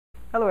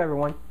Hello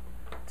everyone.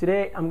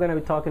 Today I'm going to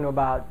be talking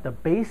about the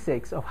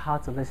basics of how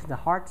to listen to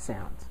heart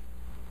sounds.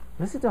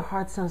 Listen to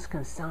heart sounds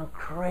can sound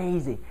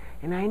crazy,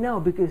 and I know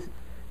because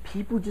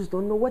people just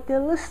don't know what they're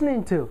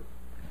listening to.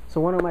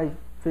 So one of my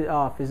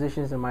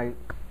physicians in my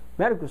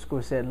medical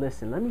school said,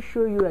 listen, let me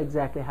show you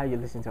exactly how you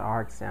listen to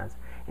heart sounds.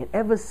 And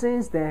ever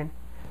since then,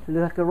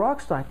 like a rock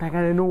star, I think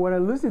I didn't know what I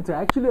listened to.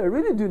 Actually, I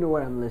really do know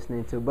what I'm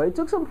listening to, but it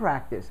took some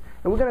practice,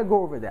 and we're going to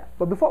go over that.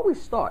 But before we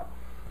start,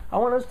 I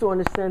want us to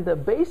understand the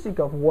basic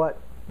of what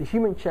the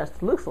human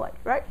chest looks like,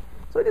 right?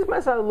 So this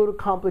might sound a little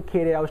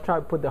complicated. I was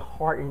trying to put the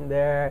heart in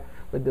there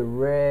with the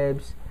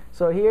ribs.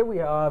 So here we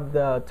have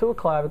the two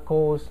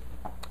clavicles,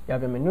 you have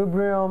the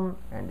manubrium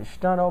and the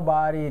sternal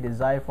body, the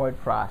xiphoid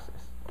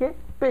process. Okay,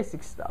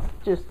 basic stuff,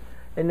 just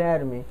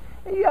anatomy.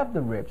 And you have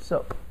the ribs.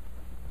 So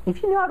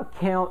if you know how to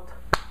count,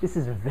 this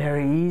is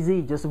very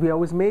easy, just we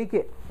always make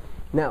it.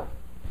 Now,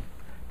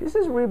 this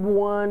is rib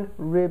 1,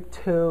 rib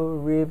 2,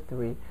 rib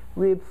 3,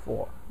 rib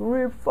 4,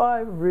 rib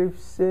 5, rib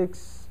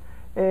 6,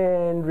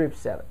 and rib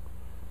 7.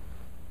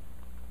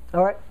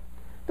 All right,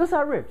 those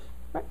are ribs,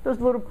 right? Those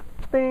little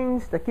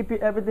things that keep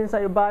everything inside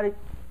your body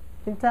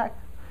intact.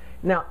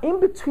 Now, in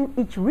between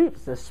each rib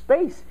is a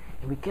space,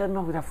 and we came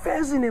up with a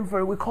fancy name for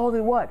it. We called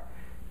it what?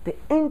 The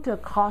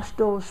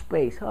intercostal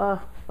space.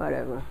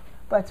 Whatever,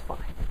 but it's fine.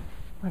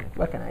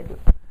 What can I do?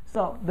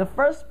 So the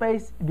first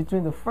space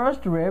between the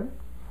first rib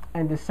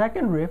and the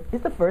second rib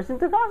is the first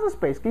intercostal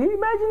space. Can you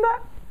imagine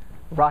that?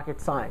 Rocket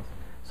science.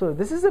 So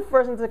this is the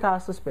first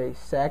intercostal space,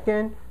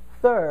 second,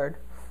 third,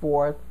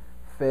 fourth,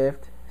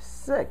 fifth,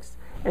 sixth,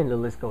 and the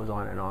list goes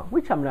on and on,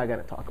 which I'm not going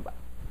to talk about.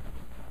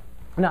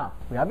 Now,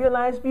 we have your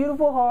nice,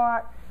 beautiful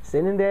heart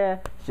sitting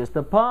there. It's just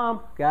a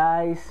pump,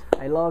 guys.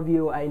 I love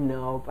you, I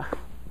know, but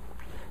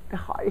the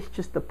heart is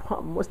just a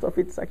pump. Most of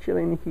it's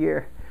actually in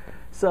here.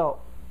 So,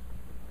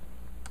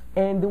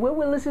 and the way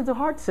we listen to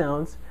heart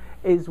sounds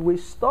is we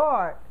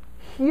start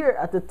here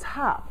at the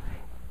top,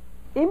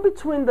 in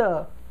between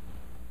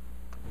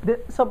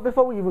so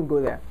before we even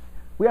go there,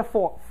 we have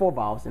four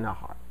valves in our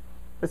heart.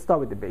 Let's start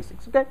with the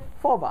basics, okay?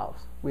 4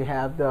 valves. We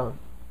have the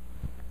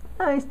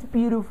nice,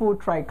 beautiful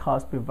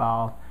tricuspid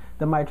valve,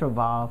 the mitral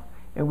valve,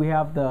 and we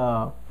have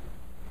the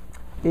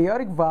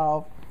aortic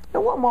valve,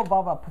 and one more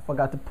valve I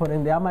forgot to put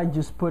in there. I might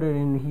just put it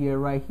in here,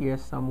 right here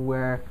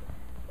somewhere.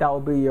 That will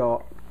be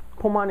your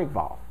pulmonic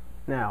valve.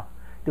 Now,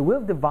 the way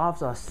the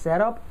valves are set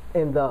up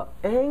and the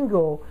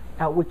angle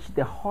at which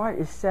the heart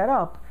is set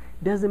up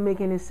doesn't make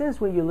any sense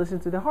when you listen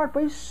to the heart,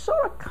 but it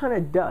sort of kind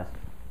of does.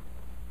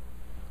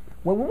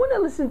 When we want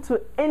to listen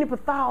to any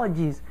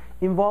pathologies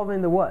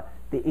involving the what?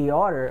 The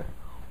aorta,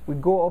 we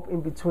go up in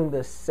between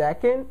the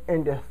second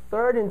and the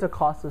third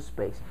intercostal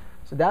space.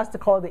 So that's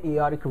called the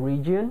aortic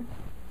region,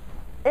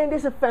 and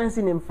there's a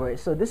fancy name for it.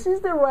 So this is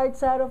the right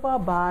side of our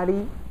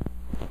body,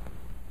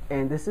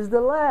 and this is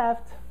the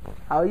left.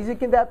 How easy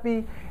can that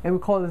be? And we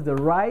call this the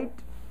right,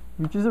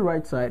 which is the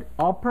right side,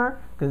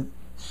 upper, because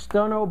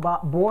sternal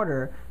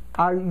border,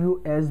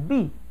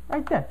 RUSB,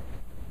 right there.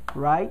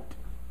 Right,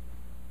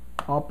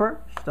 upper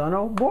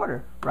sternal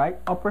border, right?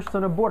 Upper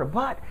sternal border.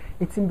 But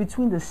it's in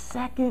between the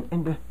second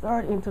and the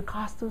third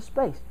intercostal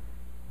space.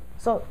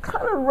 So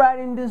kind of right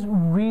in this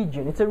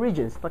region. It's a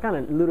region. It's like kind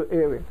of a little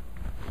area.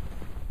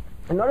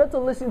 In order to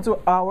listen to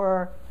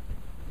our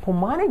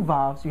pulmonic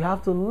valves, you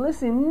have to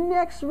listen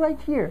next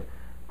right here.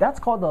 That's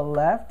called the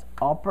left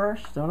upper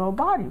sternal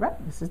body,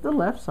 right? This is the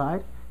left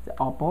side, the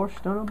upper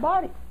sternal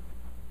body.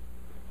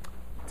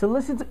 To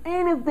listen to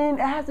anything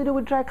that has to do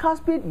with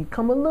tricuspid, you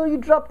come a little, you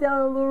drop down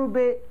a little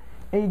bit,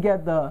 and you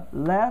get the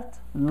left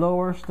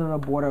lower sternal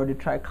border of the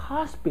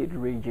tricuspid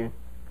region.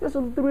 There's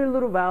 3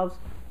 little valves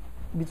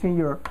between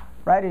your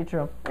right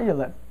atrium and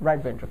your right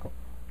ventricle.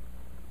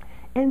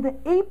 And the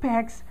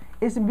apex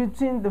is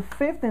between the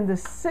 5th and the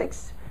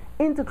 6th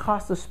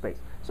intercostal space.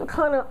 So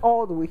kind of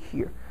all the way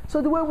here.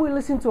 So the way we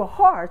listen to a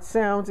heart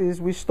sounds is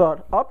we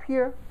start up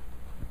here,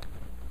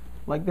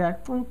 like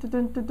that,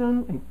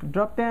 and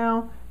drop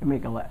down and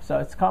make a left. So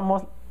it's kind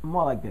of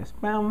more like this.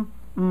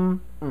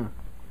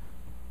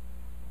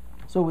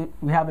 So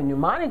we have a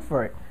mnemonic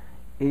for it.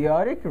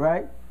 Aortic,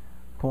 right?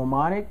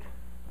 Pulmonic,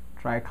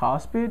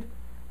 tricuspid,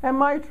 and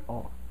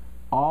mitral.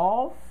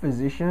 All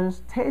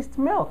physicians taste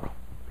milk.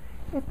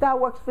 If that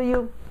works for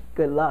you,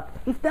 good luck.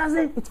 If it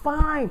doesn't, it's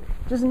fine.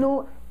 Just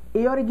know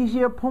aortic is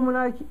here,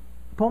 pulmonary,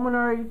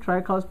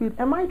 tricuspid,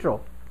 and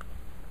mitral.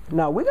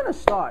 Now we're gonna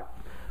start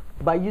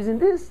by using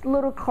this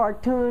little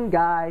cartoon,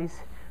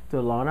 guys, to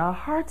learn our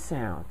heart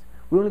sounds.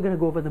 We're only going to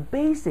go over the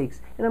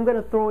basics, and I'm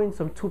going to throw in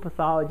some 2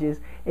 pathologies.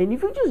 And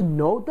if you just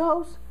know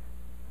those,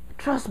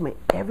 trust me,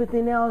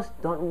 everything else,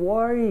 don't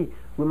worry.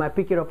 We might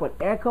pick it up on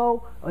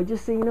echo, or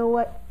just say, you know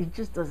what, it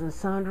just doesn't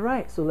sound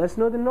right. So let's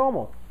know the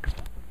normal.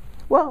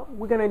 Well,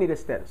 we're going to need a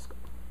stethoscope,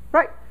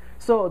 right?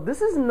 So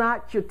this is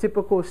not your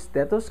typical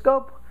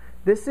stethoscope.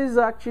 This is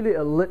actually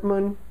a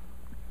Littmann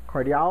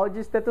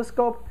cardiology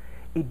stethoscope.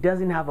 It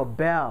doesn't have a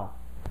bell,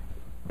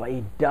 but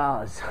it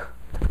does.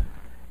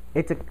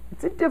 It's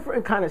a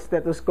different kind of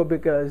stethoscope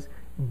because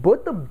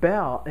both the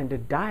bell and the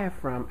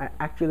diaphragm are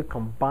actually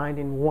combined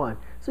in one.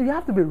 So you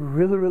have to be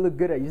really, really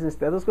good at using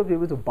stethoscope to be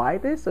able to buy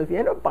this. So if you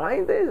end up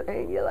buying this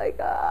and you're like,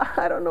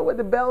 I don't know what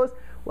the bell is,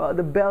 well,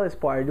 the bell is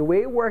part. The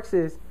way it works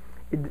is,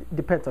 it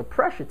depends on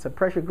pressure. It's a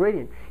pressure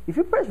gradient. If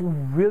you press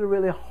really,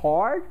 really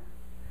hard,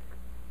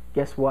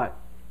 guess what?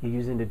 You're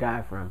using the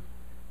diaphragm.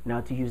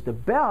 Now to use the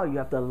bell, you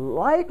have to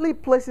lightly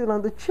place it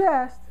on the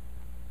chest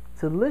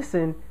to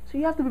listen. So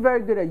you have to be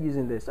very good at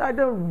using this. I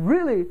don't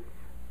really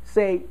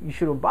say you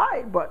shouldn't buy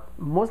it, but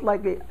most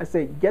likely I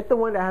say get the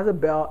one that has a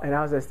bell and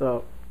has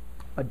a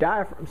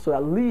diaphragm, so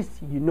at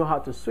least you know how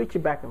to switch it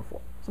back and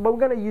forth. So, but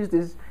we're going to use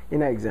this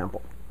in an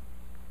example.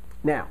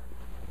 Now,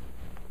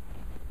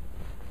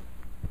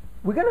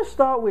 we're going to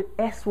start with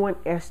S1,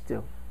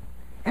 S2.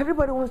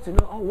 Everybody wants to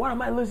know, oh, what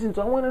am I listening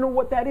to? I want to know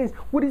what that is.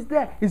 What is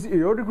that? Is it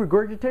aortic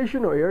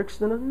regurgitation or aortic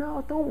stenosis?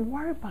 No, don't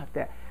worry about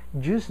that.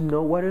 Just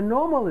know what a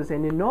normal is.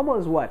 And the normal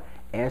is what?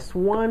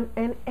 S1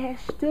 and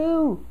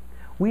S2.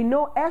 We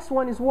know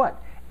S1 is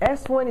what?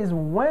 S1 is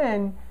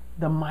when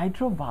the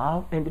mitral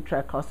valve and the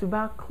tricuspid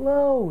valve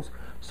close.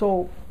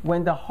 So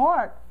when the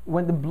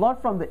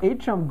blood from the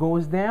atrium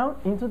goes down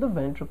into the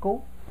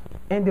ventricle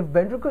and the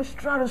ventricle is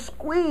trying to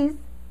squeeze,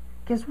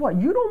 guess what?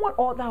 You don't want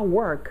all that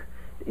work.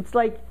 It's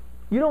like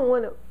you don't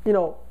want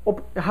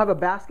to, have a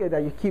basket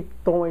that you keep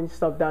throwing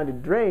stuff down the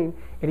drain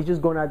and it's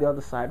just going out the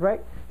other side,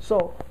 right?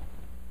 So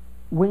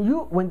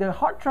when the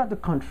heart tries to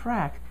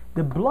contract,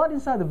 the blood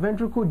inside the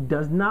ventricle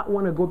does not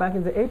want to go back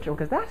into the atrium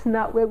because that's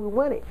not where we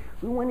want it.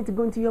 We want it to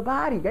go into your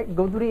body, right?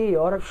 Go through the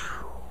aorta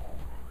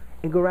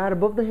and go right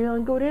above the hill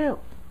and go down.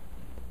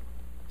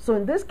 So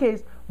in this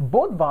case,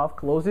 both valves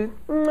closes.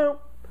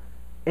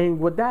 And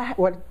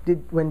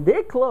when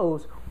they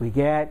close, we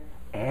get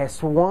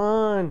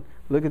S1.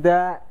 Look at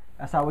that.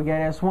 That's how we get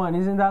S1.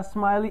 Isn't that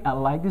smiley? I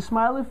like the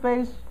smiley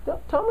face.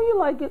 Tell me you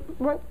like it,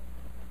 right?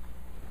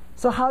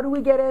 So how do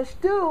we get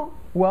S2?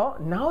 Well,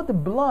 now the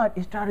blood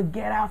is trying to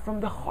get out from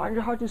the heart.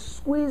 The heart is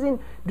squeezing,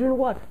 doing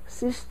what?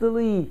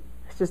 Systole.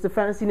 It's just a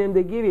fancy name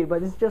they give it,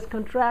 but it's just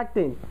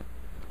contracting.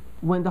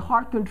 When the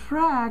heart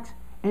contracts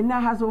and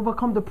now has to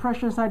overcome the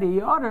pressure inside the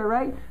aorta,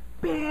 right?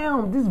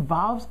 Bam! These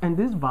valves and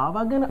this valve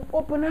are gonna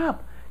open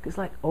up. It's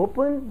like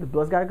open, the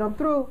blood's gotta come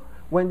through.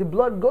 When the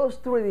blood goes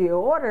through the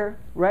aorta,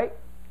 right?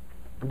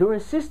 During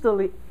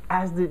systole,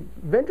 as the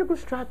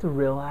ventricles try to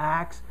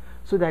relax,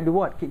 so that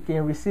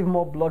can receive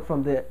more blood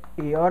from the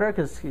aorta,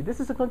 because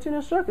this is a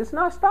continuous circuit. It's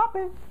not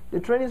stopping. The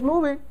train is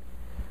moving.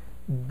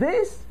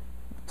 This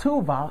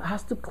two valve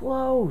has to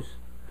close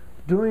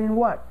during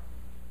what?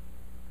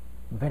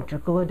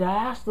 Ventricular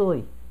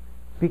diastole,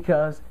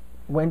 because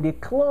when they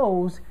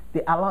close,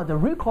 they allow the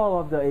recoil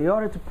of the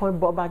aorta to point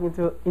blood back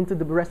into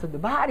the rest of the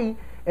body,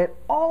 and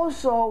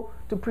also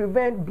to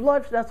prevent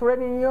blood that's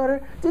already in the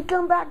aorta to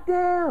come back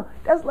down.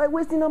 That's like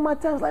wasting on my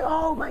time. It's like,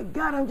 oh my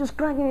God, I'm just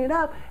cranking it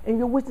up, and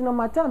you're wasting on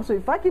my time. So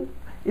if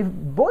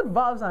both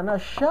valves are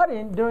not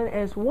shutting during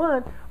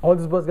S1, all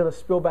this blood's gonna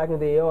spill back into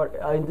the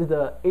aorta, into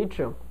the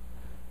atrium.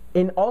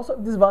 And also,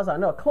 if these valves are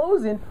not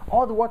closing,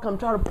 all the work I'm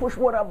trying to push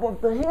water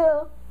above the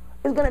hill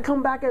is gonna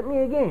come back at me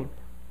again.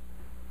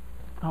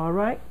 All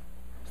right.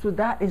 So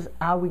that is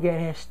how we get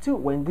S2.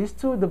 When these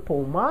two, the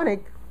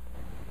pulmonic,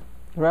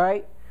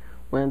 right?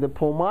 When the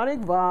pulmonic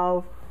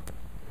valve,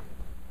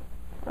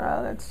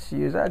 let's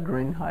use our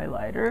green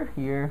highlighter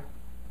here.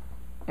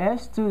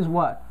 S2 is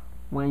what?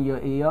 When your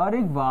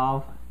aortic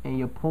valve and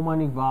your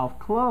pulmonic valve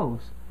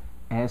close.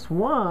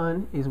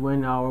 S1 is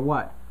when our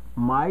what?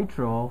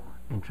 Mitral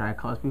and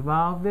tricuspid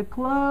valve, they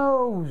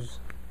close.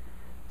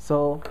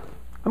 So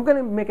I'm going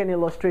to make an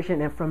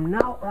illustration, and from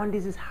now on,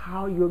 this is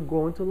how you're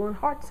going to learn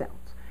heart sounds.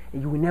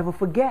 And you will never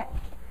forget.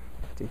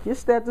 Take your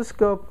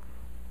stethoscope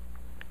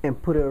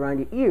and put it around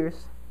your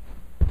ears.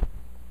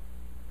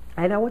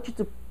 And I want you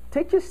to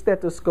take your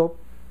stethoscope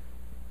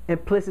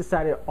and place it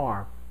inside your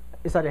arm,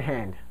 inside your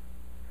hand.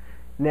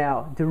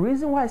 Now, the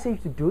reason why I say you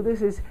to do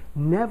this is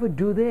never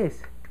do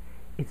this.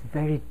 It's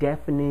very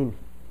deafening.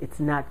 It's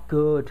not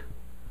good.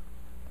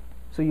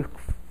 So you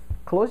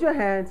close your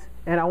hands,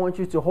 and I want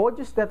you to hold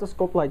your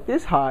stethoscope like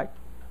this high.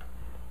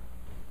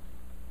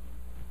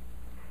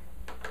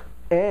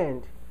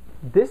 And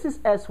this is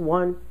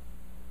S1.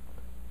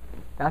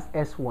 That's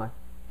S1.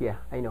 Yeah,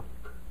 I know.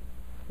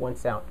 One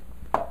sound.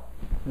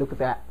 Look at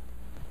that.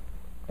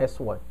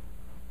 S1.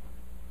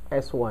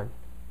 S1.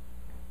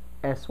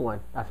 S1.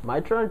 That's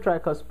mitral and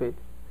tricuspid.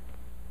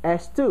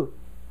 S2.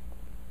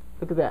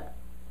 Look at that.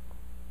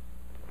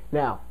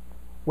 Now,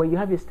 when you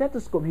have your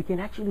stethoscope, you can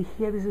actually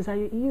hear this inside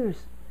your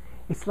ears.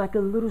 It's like a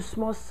little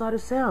small subtle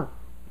sound.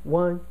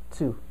 1,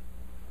 2.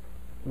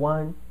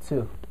 1,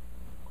 2.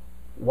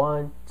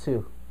 1,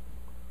 2.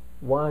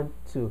 1,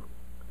 2.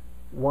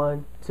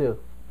 1, 2.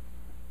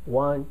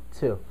 1,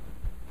 2.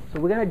 So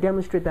we're going to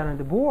demonstrate that on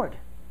the board.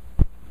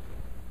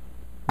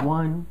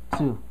 1,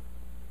 2.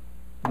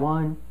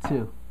 1,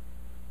 2.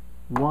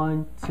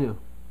 1, 2.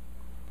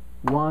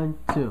 1,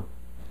 2.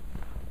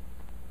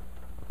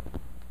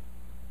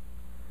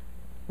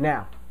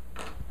 Now,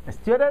 let's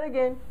do that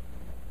again.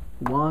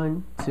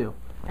 1, 2.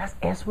 That's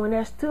S1,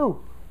 S2.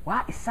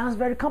 Wow, it sounds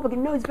very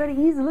complicated. No, it's very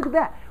easy. Look at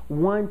that.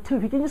 1, 2.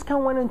 If you can just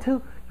count 1 and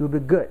 2, you'll be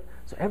good.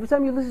 So every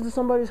time you listen to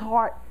somebody's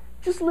heart,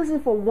 just listen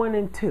for 1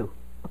 and 2.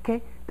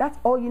 Okay? That's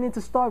all you need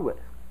to start with.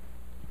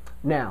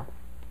 Now,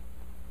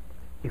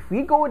 if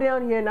we go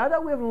down here, now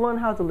that we have learned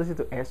how to listen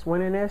to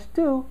S1 and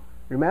S2,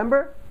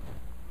 remember?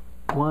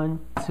 1,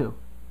 2.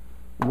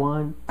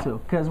 1,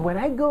 2. Because when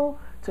I go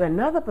to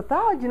another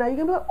pathology, now you're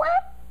going to be like,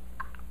 what?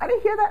 I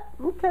didn't hear that.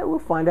 Okay, we'll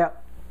find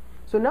out.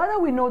 So now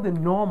that we know the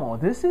normal,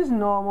 this is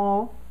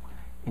normal,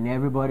 and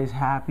everybody's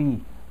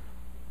happy.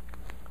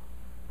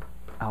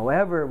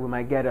 However, we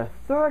might get a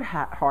third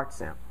heart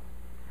sound.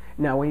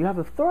 Now, when you have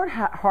a third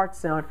heart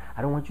sound,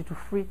 I don't want you to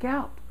freak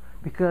out.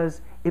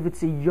 Because if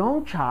it's a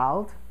young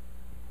child,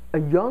 a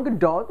young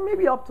adult,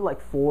 maybe up to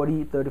like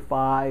 40,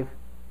 35,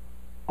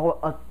 or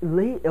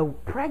a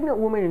pregnant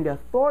woman in their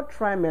third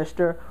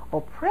trimester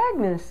of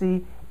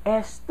pregnancy,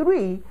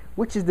 S3,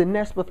 which is the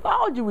next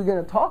pathology we're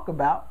going to talk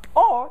about,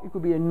 or it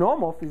could be a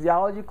normal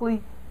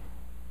physiologically,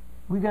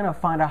 we're going to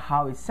find out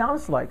how it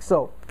sounds like.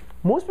 So,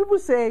 most people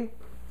say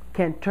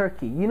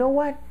Kentucky. You know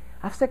what?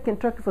 I've said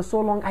Kentucky for so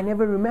long, I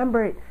never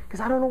remember it because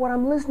I don't know what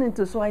I'm listening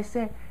to. So I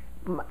said,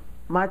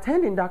 my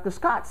attendant, Dr.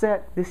 Scott,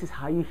 said, this is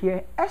how you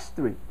hear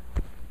S3.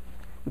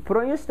 You put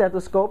on your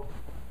stethoscope,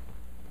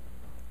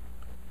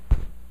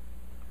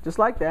 just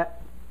like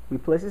that. We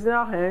place it in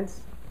our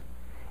hands,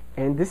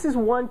 and this is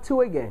 1,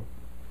 2 again.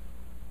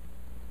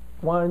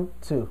 1,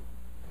 2.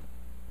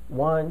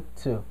 1,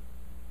 2.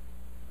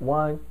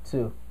 1,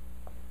 2.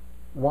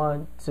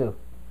 1, 2.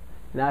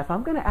 Now, if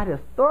I'm going to add a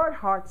third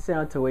heart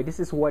sound to it, this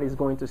is what it's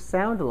going to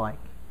sound like.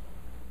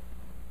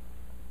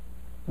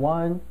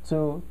 1,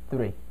 2,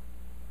 3.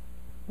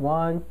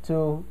 1,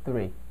 2,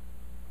 3.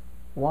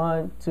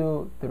 1,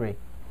 2, 3.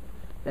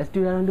 Let's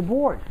do that on the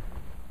board.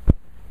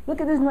 Look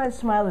at this nice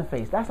smiling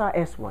face. That's our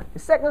S1. The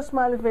second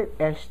smiling face,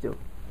 S2.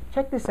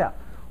 Check this out.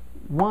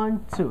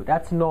 1, 2.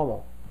 That's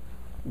normal.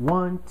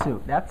 1,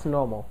 2. That's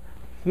normal.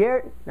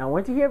 Here, now I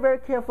want you to hear very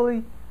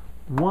carefully.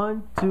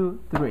 1, 2,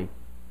 3.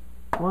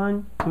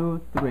 1,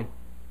 2, 3.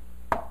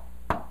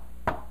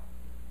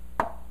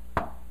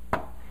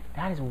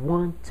 That is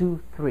 1,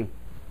 2, 3.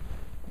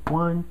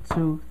 1,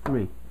 2,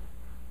 3.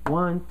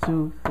 1,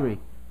 2, 3.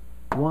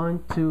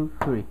 1, 2,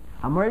 3.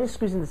 I'm already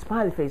squeezing the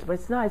smiley face, but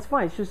it's not. It's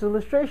fine. It's just an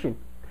illustration.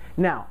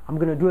 Now, I'm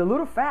going to do it a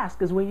little fast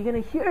because when you're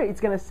going to hear it,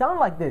 it's going to sound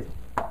like this.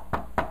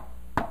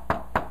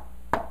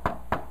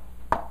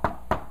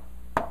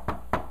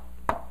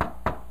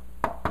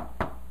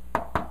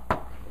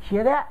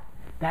 Hear that?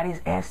 That is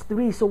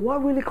S3. So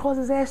what really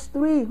causes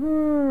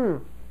S3?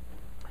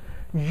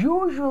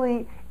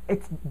 Usually,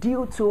 it's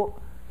due to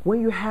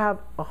when you have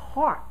a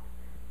heart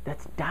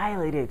that's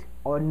dilated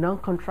or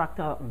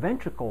non-contractile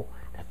ventricle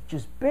that's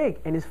just big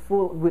and is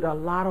full with a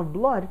lot of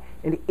blood,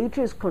 and the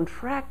atria is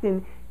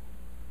contracting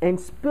and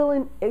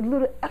spilling a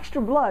little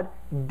extra blood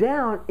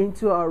down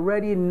into a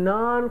already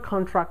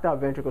non-contractile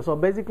ventricle. So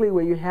basically,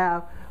 when you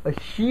have a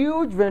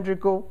huge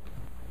ventricle,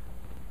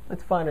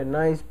 let's find a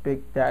nice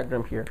big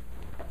diagram here.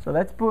 So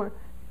let's put,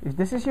 if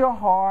this is your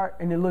heart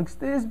and it looks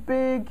this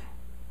big,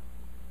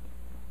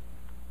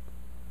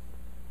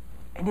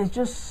 and there's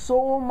just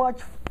so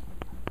much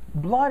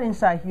blood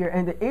inside here,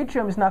 and the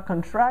atrium is not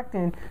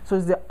contracting, so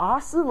it's the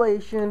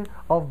oscillation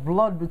of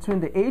blood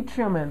between the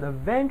atrium and the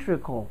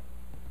ventricle.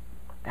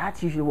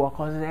 That's usually what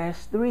causes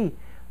S3.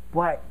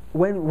 But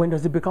when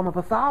does it become a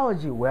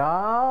pathology?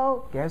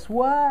 Well, guess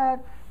what?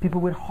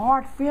 People with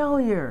heart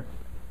failure.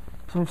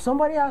 So if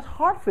somebody has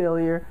heart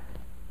failure,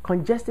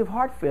 congestive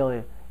heart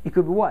failure, it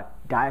could be what?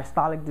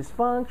 Diastolic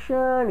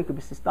dysfunction, it could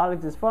be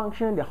systolic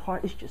dysfunction, the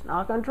heart is just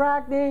not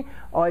contracting,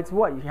 or it's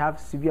what? You have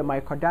severe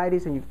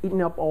myocarditis and you've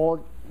eaten up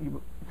all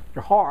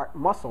your heart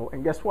muscle,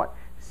 and guess what?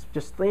 It's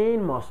just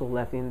thin muscle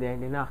left in there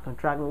and they're not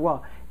contracting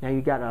well. Now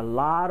you got a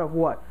lot of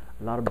what?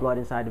 A lot of blood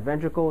inside the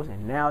ventricles,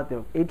 and now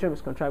the atrium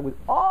is contracted with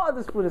all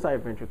this fluid inside the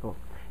ventricle.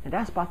 And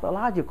that's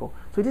pathological.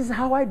 So this is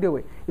how I do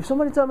it. If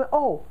somebody tells me,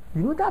 oh,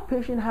 you know that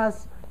patient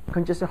has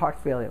congestive heart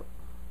failure.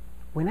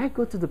 When I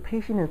go to the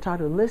patient and try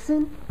to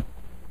listen,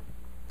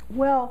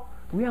 well,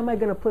 where am I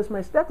going to place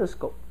my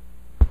stethoscope?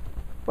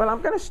 Well,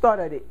 I'm going to start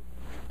at the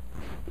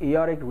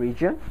aortic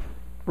region,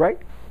 right?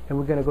 And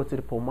we're going to go to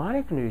the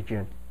pulmonic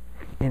region.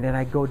 And then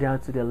I go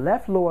down to the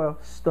left lower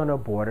sternal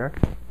border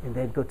and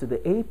then go to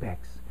the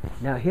apex.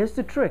 Now, here's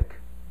the trick,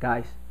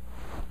 guys.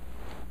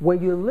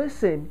 When you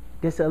listen,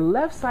 there's a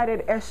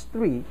left-sided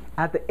S3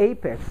 at the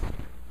apex.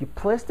 You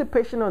place the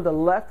patient on the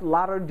left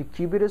lateral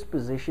decubitus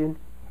position,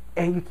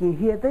 and you can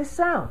hear this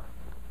sound.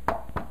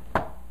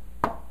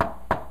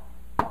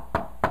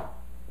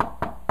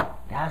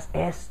 That's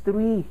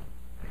S3.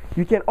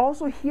 You can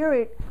also hear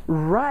it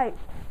right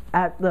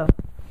at the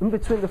in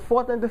between the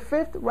fourth and the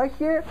fifth, right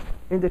here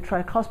in the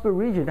tricuspid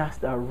region. That's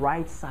the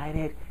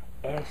right-sided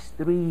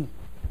S3.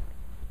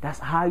 That's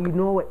how you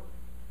know it.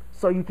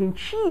 So you can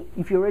cheat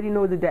if you already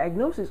know the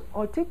diagnosis,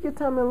 or take your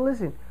time and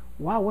listen.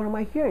 Wow, what am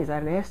I hearing? Is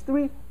that an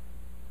S3?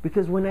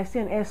 Because when I say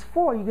an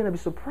S4, you're going to be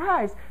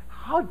surprised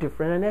how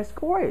different an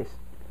S4 is.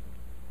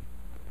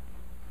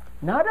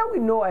 Now that we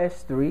know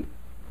S3,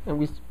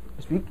 And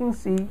as we can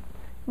see,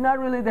 not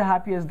really the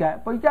happiest guy.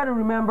 But you got to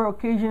remember,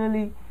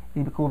 occasionally,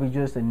 it could be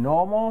just a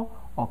normal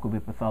or could be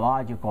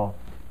pathological.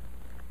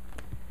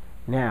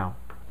 Now,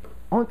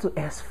 on to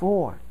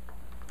S4.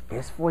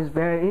 S4 is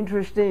very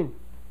interesting.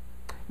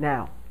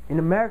 Now, in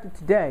America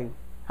today,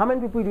 how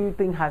many people do you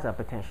think has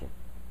hypertension?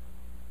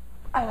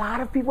 A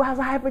lot of people has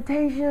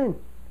hypertension.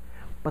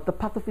 But the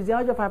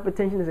pathophysiology of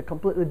hypertension is a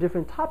completely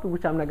different topic,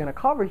 which I'm not going to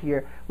cover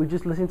here. We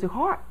just listen to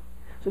heart.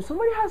 So if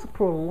somebody has a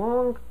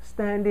prolonged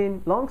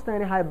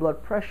long-standing high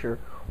blood pressure,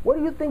 what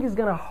do you think is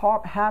going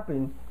to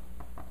happen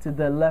to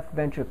the left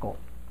ventricle?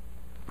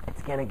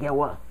 It's going to get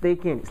what?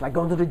 Thickened. It's like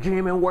going to the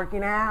gym and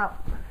working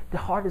out. The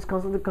heart is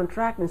constantly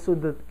contracting,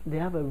 so they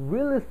have a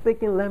really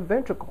thickened left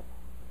ventricle.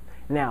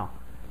 Now,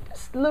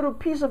 this little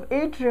piece of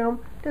atrium,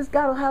 this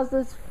guy has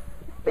this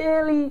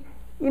fairly,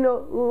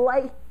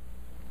 light,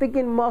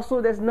 thickened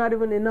muscle that's not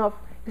even enough.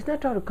 It's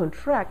not trying to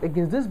contract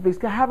against this big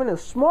guy, having a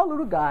small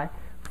little guy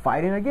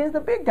fighting against the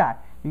big guy.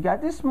 You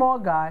got this small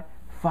guy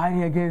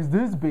fighting against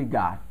this big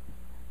guy.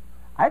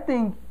 I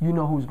think you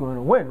know who's going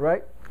to win,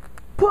 right?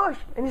 Push!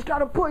 And he's trying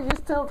to push. This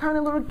tiny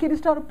little kid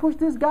is trying to push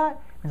this guy.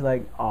 He's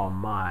like, oh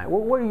my,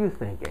 what are you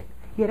thinking?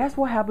 Yeah, that's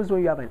what happens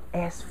when you have an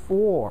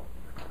S4.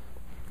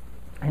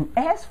 An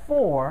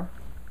S4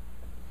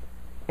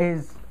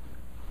 is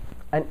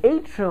an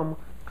atrium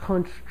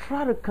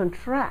try to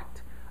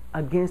contract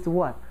against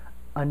what?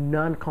 A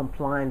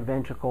non-compliant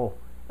ventricle,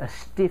 a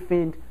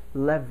stiffened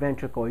left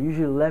ventricle,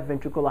 usually left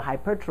ventricular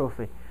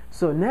hypertrophy.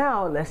 So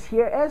now let's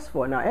hear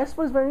S4. Now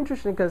S4 is very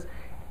interesting because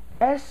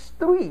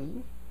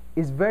S3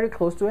 is very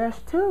close to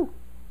S2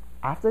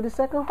 after the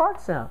second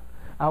heart sound.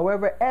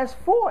 However,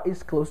 S4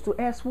 is close to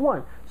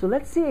S1. So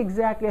let's see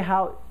exactly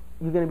how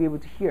you're going to be able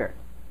to hear it.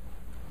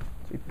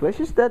 So you place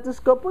your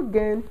stethoscope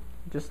again,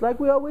 just like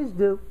we always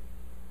do,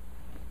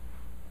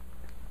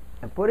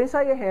 and put it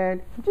inside your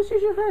hand. Just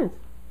use your hands.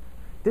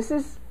 This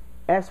is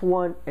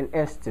S1 and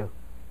S2.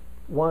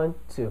 1,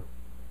 2.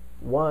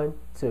 1,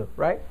 2,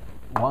 right?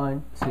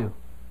 1, 2.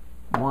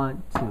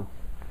 1, 2.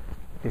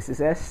 This is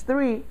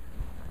S3.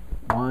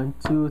 1,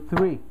 2,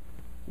 3.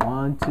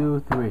 1,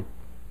 2, 3.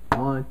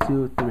 1,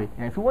 2, 3.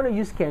 And if you want to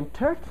use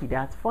Kentucky,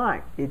 that's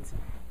fine. It's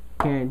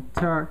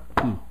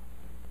Kentucky.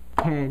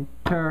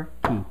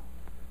 Kentucky.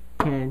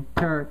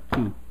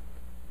 Kentucky.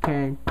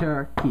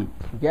 Kentucky.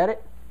 You get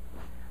it?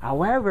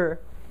 However,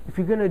 if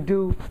you're going to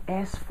do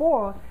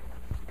S4,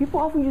 people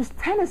often use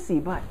Tennessee,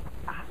 but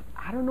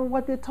I don't know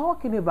what they're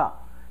talking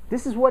about.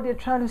 This is what they're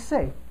trying to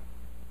say.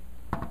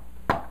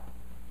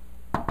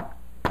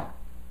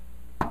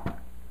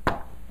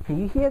 Can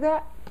you hear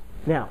that?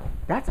 Now,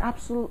 that's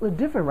absolutely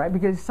different, right?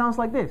 Because it sounds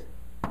like this.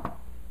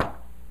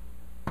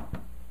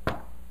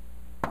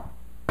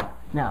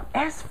 Now,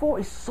 S4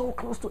 is so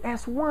close to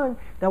S1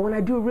 that when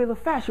I do it really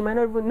fast, you might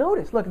not even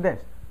notice. Look at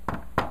this.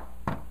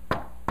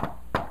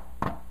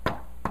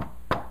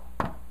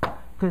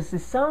 Because it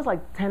sounds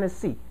like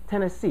Tennessee,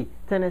 Tennessee,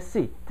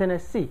 Tennessee,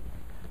 Tennessee.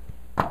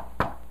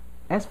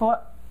 S4,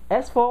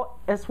 S4,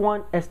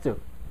 S1, S2.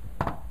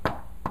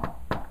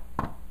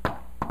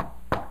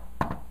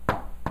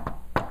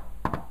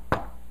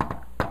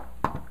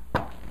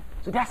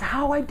 So that's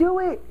how I do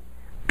it.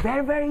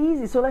 Very, very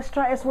easy. So let's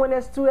try S1,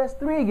 S2,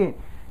 S3 again.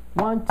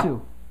 1,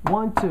 2,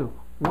 1, 2,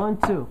 1,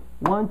 2,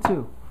 1,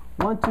 2,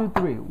 1, 2,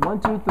 3,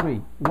 1, 2,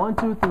 3, 1,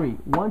 2, 3,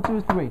 1,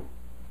 2, 3.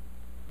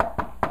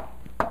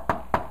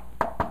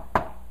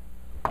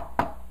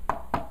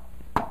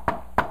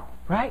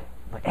 Right?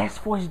 But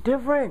S4 is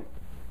different.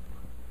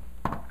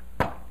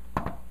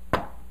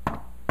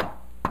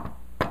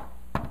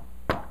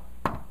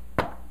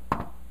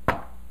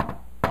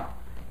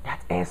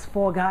 That's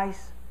S4,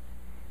 guys.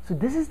 So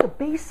this is the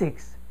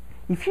basics.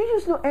 If you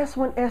just know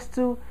S1,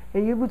 S2,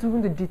 and you're able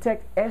to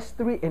detect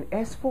S3 and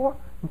S4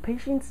 in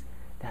patients,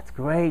 that's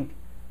great.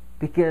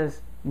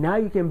 Because now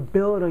you can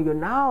build on your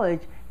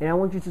knowledge, and I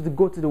want you to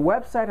go to the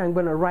website I'm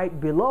going to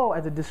write below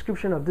as a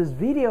description of this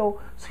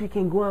video so you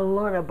can go and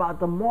learn about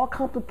the more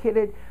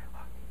complicated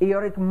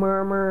aortic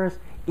murmurs,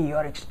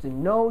 aortic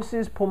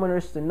stenosis,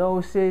 pulmonary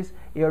stenosis,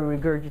 aortic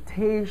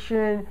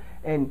regurgitation,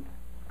 and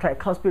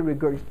tricuspid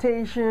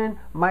regurgitation,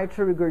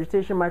 mitral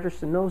regurgitation, mitral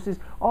stenosis,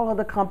 all of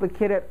the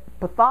complicated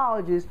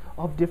pathologies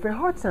of different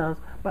heart sounds.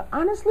 But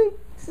honestly,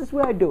 this is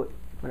where I do it.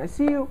 When I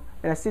see you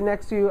and I sit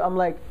next to you, I'm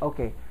like,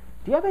 okay,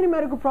 do you have any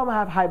medical problem? I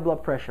have high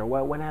blood pressure.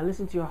 Well, when I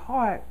listen to your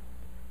heart,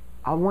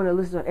 I want to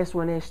listen to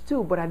S1,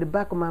 S2, but at the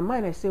back of my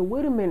mind, I say,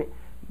 wait a minute,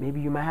 maybe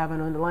you might have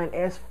an underlying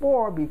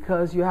S4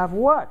 because you have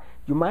what?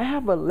 You might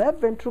have a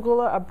left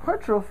ventricular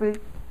hypertrophy.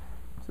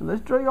 So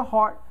let's draw your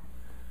heart.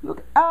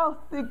 Look how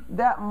thick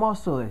that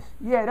muscle is.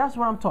 Yeah, that's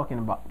what I'm talking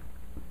about.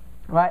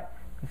 Right?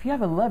 If you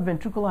have a left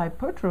ventricular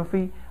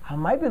hypertrophy, I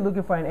might be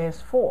looking for an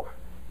S4.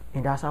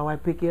 And that's how I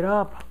pick it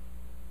up.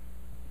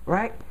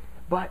 Right?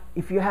 But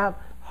if you have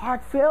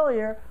heart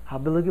failure, I'll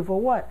be looking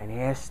for what? An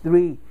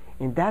S3.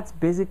 And that's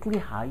basically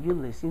how you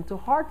listen to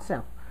heart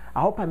sound.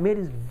 I hope I made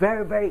this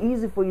very, very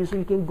easy for you so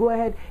you can go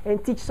ahead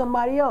and teach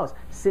somebody else.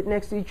 Sit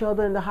next to each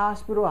other in the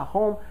hospital, at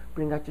home,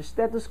 bring out your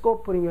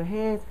stethoscope, put it in your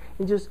hands,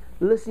 and just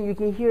listen. You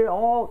can hear it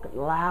all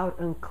loud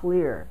and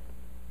clear.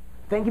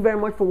 Thank you very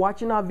much for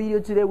watching our video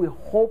today. We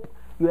hope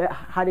you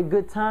had a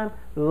good time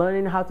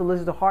learning how to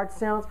listen to heart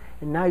sounds,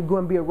 and now you're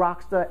going to be a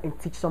rock star and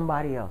teach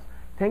somebody else.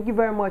 Thank you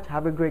very much.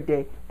 Have a great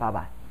day.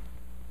 Bye-bye.